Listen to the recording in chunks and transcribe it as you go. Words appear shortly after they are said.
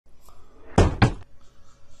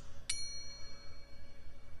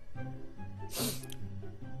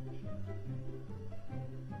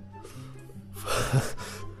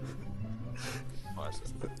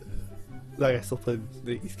that guy still playing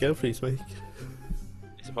his girlfriend's mic.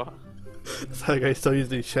 He's what? That guy still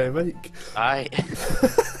using his share mic. Aye.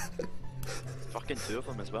 Fucking two of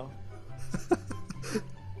them as well.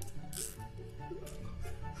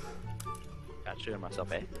 Can't show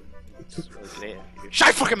myself, eh? It's really great. Shut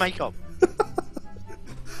your fucking mic up!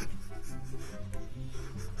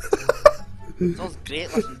 It sounds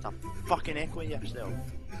great listening to fucking echo yourself.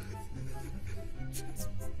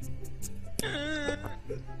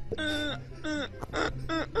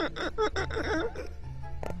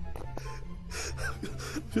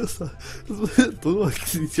 Just don't know,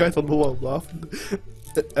 these guys don't know why I'm laughing.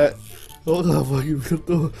 Oh, that fucking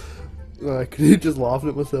weirdo. I couldn't just laughing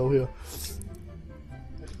at myself here.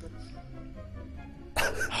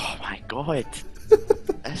 Oh my god.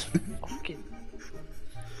 That's fucking...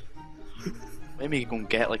 Maybe go and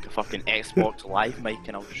get like a fucking Xbox Live mic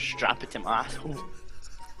and I'll just strap it to my asshole.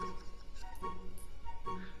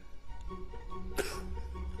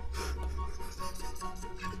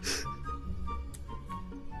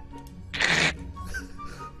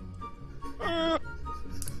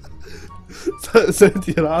 Send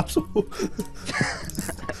to your asshole.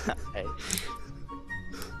 Hey.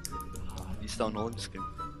 You still on loan screen?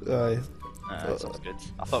 Aye. That sounds good.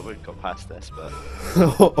 I thought we'd got past this, but...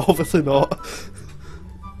 Obviously not.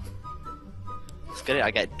 It's great,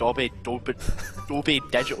 I get Dolby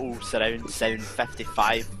Digital Surround Sound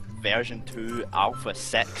 55 version 2 Alpha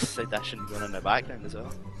 6 edition going in the background as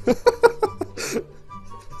well.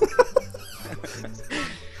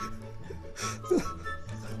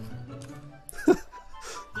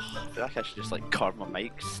 I feel like I should just like carve my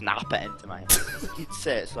mic, snap it into my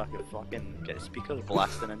headset so I can fucking get the speakers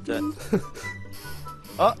blasting into it.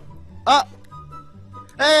 Oh! Oh!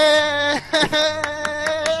 Hey!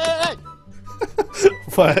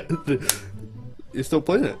 What? You still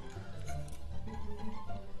playing it?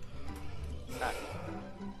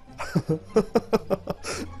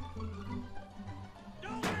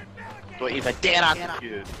 Don't even dare at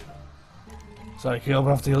you! Sorry, Kale, I'm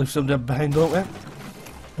gonna have to leave somebody behind, don't we?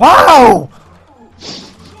 Wow!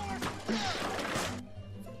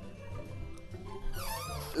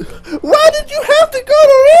 Why did you have to go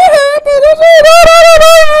to rehab?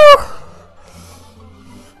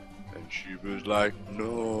 And she was like,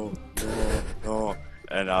 no, no, no.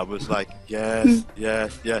 And I was like, yes,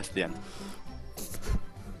 yes, yes, the end.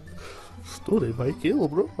 Story by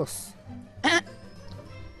Caleb Ross.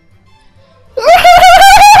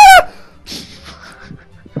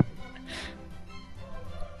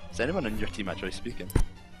 Is anyone on your team actually speaking?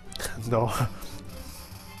 No.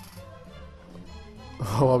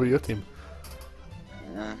 Oh, what about your team?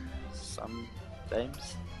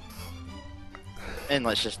 Sometimes. And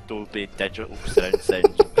let's just Dolby Digital Surround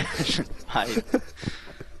Sound. Hi.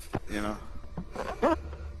 You know.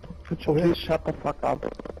 Could you please shut the fuck up?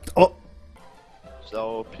 Oh!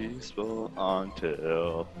 So peaceful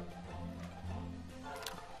until...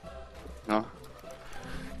 No?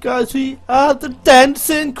 Cause we are the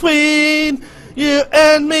dancing queen! You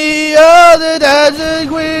and me are the dancing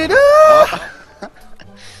queen! Ah!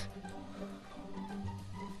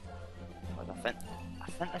 I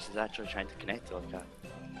think this is actually trying to connect to like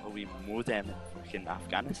a wee modem in fucking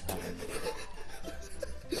Afghanistan.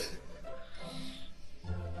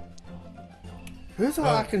 Who's that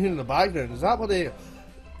I can hear in the background? Is that what they...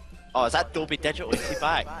 Oh, is that Dolby Digital? Is he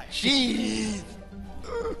back? Jeez!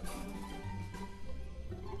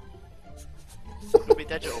 Dolby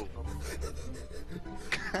Digital.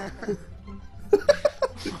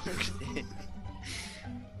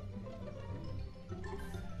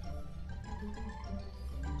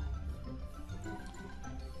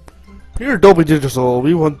 Here at Dolby Digital,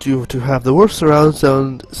 we want you to have the worst surround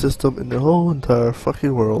sound system in the whole entire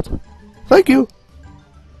fucking world. Thank you!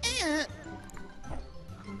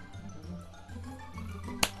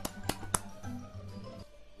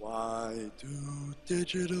 Why do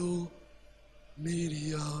digital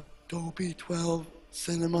media Dolby 12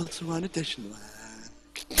 Cinema Surround Edition lack?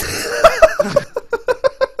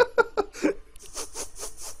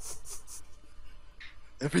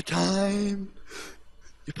 Every time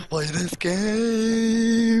you play this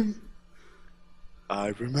game, I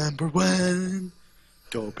remember when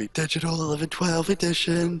Dolby Digital 1112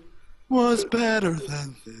 Edition was better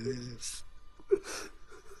than this.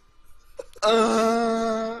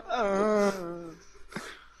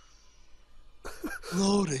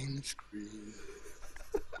 Loading screen.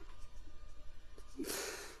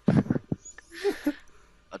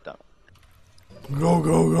 I don't. Go,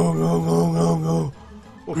 go, go, go, go, go,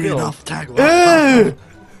 go! Green off tag. Hey!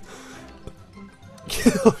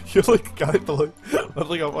 You're like a guy, but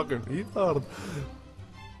like a fucking retard.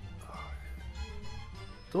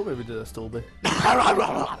 Don't make me do this, Toby.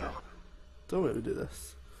 Don't make me do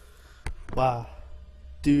this. Why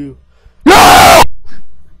do...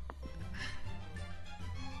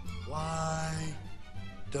 Why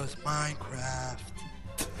does Minecraft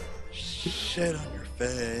shit on your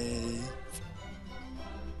face?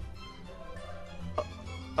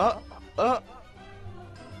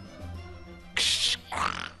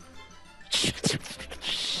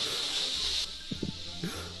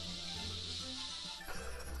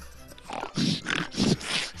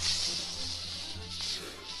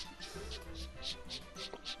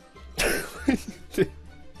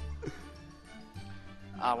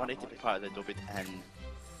 I wanted to be part of the Adobe and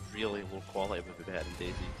really low quality would be better than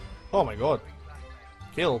Daisy. Oh my god.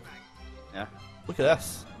 Caleb, Yeah? look at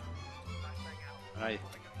this. Right.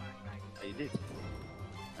 Oh, you did?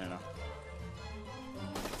 I don't know.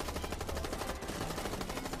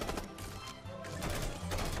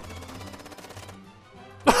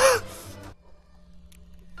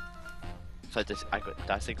 So did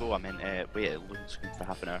I say go? I meant wait at loading screen for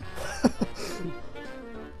half an hour.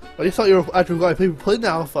 I just thought you were actually going to play the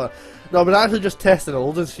alpha. No, but actually just testing a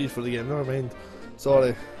loading screen for the game, never mind.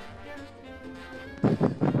 Sorry.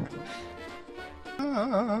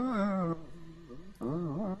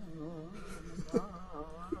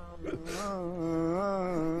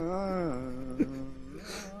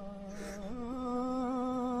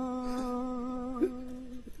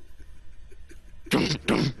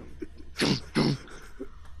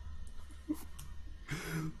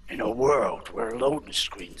 In a world where loading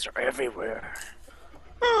screens are everywhere.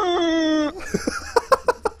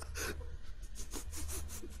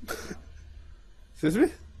 Excuse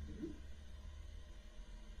me?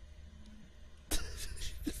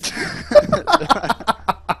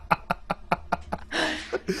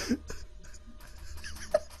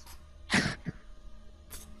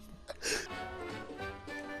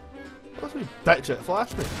 What's me bitch it?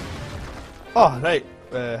 Flash me. Oh, right.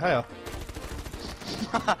 Hiya.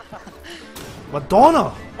 Madonna!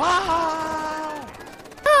 What?